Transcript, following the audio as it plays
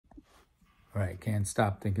All right, can't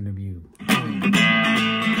stop thinking of you.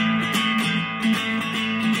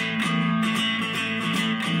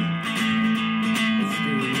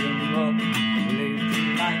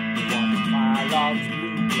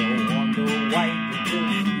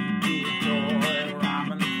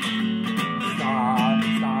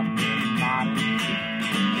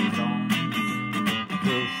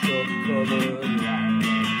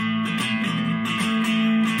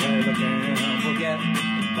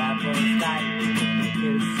 That first night,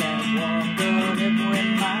 kiss and wonder if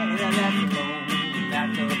we might have left alone at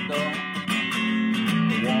the door.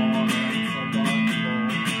 Wanting so much more,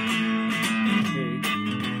 take you,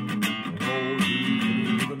 hold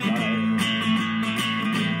you through the night.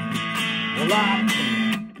 Well, I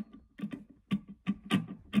can't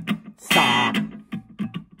stop.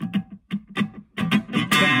 You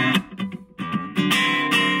can't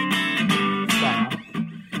stop.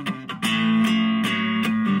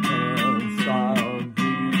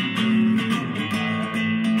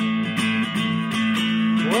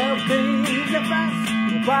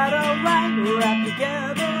 Quite alright, wrapped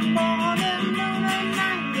together morning, noon and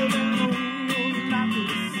night. Then the wheels not the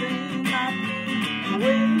same, not the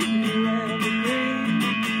way you ever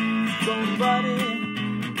dream. Somebody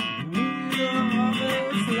neither of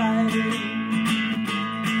us lighting.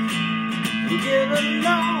 We get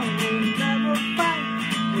along, we never fight.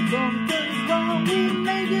 When something's wrong, we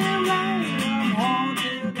make it right. I'm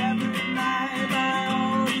haunted every night by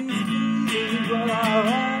all these feelings, but I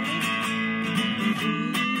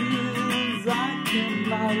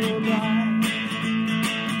cannot rely.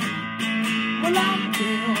 Well, I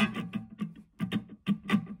can't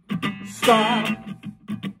stop.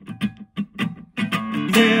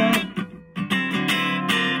 Can't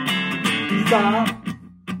stop.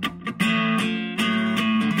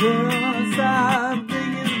 Yes, I'm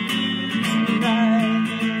thinking tonight.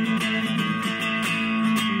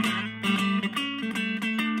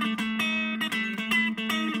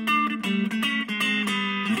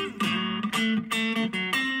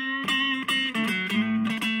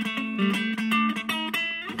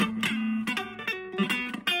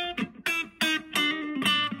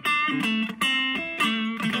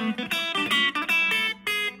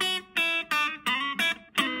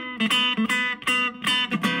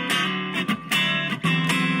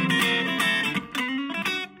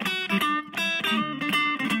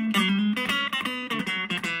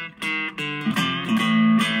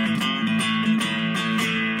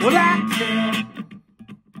 Well, I can't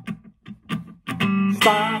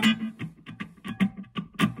stop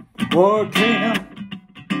or can't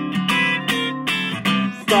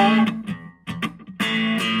stop.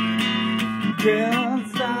 Can't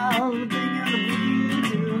stop thinking of you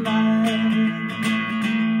tonight.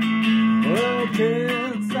 Oh,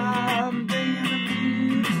 can't stop thinking of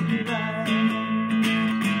you tonight.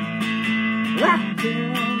 I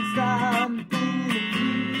can't